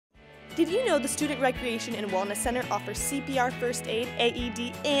Did you know the Student Recreation and Wellness Center offers CPR First Aid,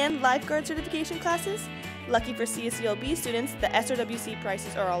 AED, and Lifeguard certification classes? Lucky for CSULB students, the SRWC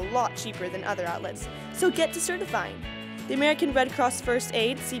prices are a lot cheaper than other outlets, so get to certifying. The American Red Cross First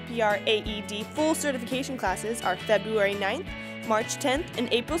Aid, CPR, AED full certification classes are February 9th, March 10th, and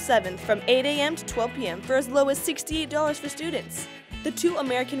April 7th from 8 a.m. to 12 p.m. for as low as $68 for students. The 2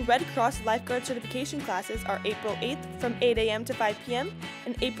 American Red Cross Lifeguard certification classes are April 8th from 8 a.m. to 5 p.m.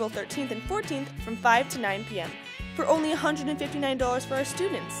 and April 13th and 14th from 5 to 9 p.m. for only $159 for our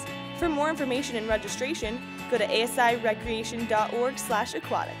students. For more information and registration, go to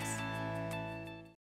asirecreation.org/aquatics.